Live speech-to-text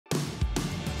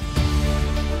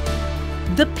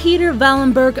The Peter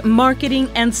Wallenberg Marketing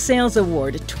and Sales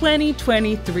Award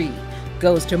 2023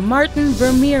 goes to Maarten,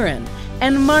 Vermeiren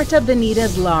and Marta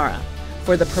Benitez, Lara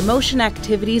for the promotion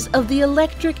activities of the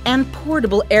electric and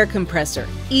portable air compressor,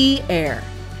 E-Air,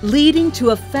 leading to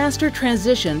a faster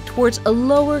transition towards a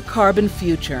lower carbon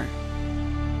future.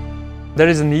 There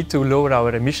is a need to lower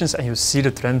our emissions, and you see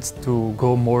the trend to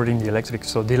go more in the electric.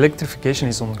 So the electrification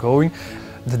is ongoing.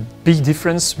 The big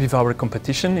difference with our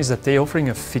competition is that they are offering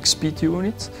a fixed speed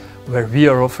unit, where we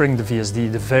are offering the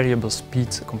VSD, the variable speed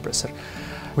compressor.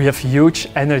 We have huge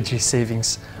energy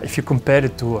savings. If you compare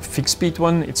it to a fixed speed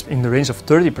one, it's in the range of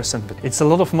 30%, but it's a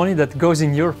lot of money that goes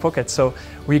in your pocket, so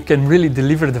we can really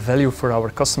deliver the value for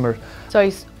our customer. So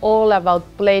it's all about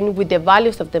playing with the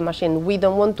values of the machine. We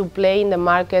don't want to play in the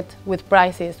market with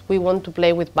prices, we want to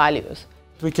play with values.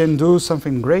 We can do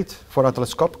something great for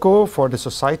Atlas Copco, for the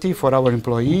society, for our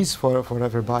employees, for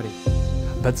everybody.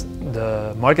 But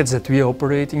the markets that we are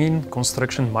operating in,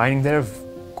 construction, mining, they're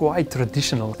quite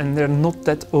traditional and they're not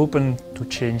that open to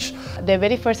change. The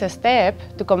very first step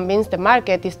to convince the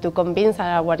market is to convince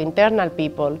our internal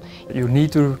people. You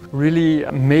need to really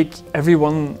make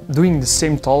everyone doing the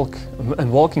same talk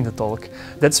and walking the talk.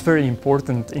 That's very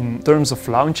important in terms of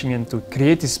launching and to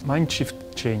create this mind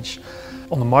shift change.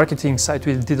 On the marketing side,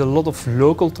 we did a lot of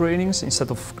local trainings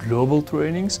instead of global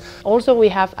trainings. Also, we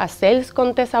have a sales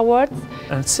contest awards.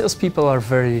 And salespeople are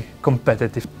very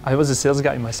competitive. I was a sales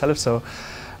guy myself, so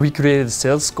we created a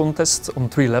sales contest on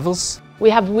 3 levels. We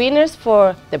have winners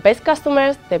for the best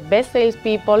customers, the best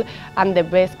salespeople, and the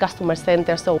best customer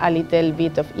center, so a little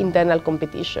bit of internal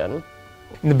competition.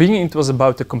 In the beginning, it was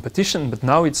about the competition, but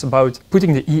now it's about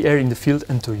putting the E-Air in the field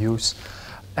and to use.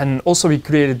 And also we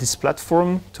created this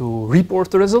platform to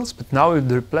report the results, but now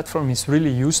the platform is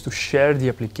really used to share the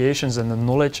applications and the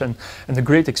knowledge and the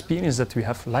great experience that we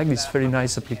have, like this very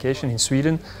nice application in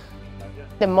Sweden.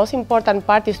 The most important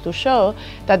part is to show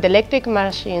that the electric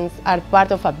machines are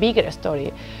part of a bigger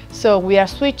story. So we are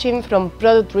switching from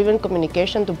product-driven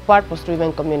communication to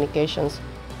purpose-driven communications.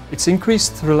 It's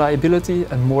increased reliability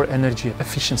and more energy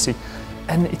efficiency,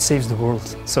 and it saves the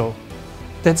world. So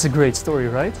that's a great story,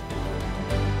 right?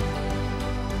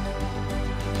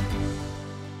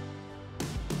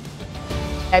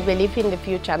 I believe in the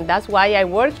future, and that's why I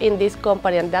work in this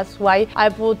company, and that's why I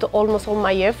put almost all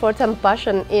my efforts and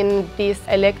passion in this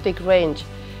electric range,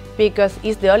 because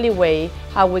it's the only way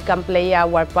how we can play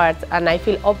our part, and I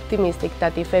feel optimistic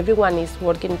that if everyone is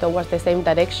working towards the same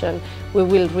direction, we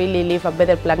will really leave a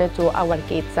better planet to our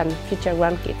kids and future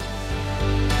grandkids.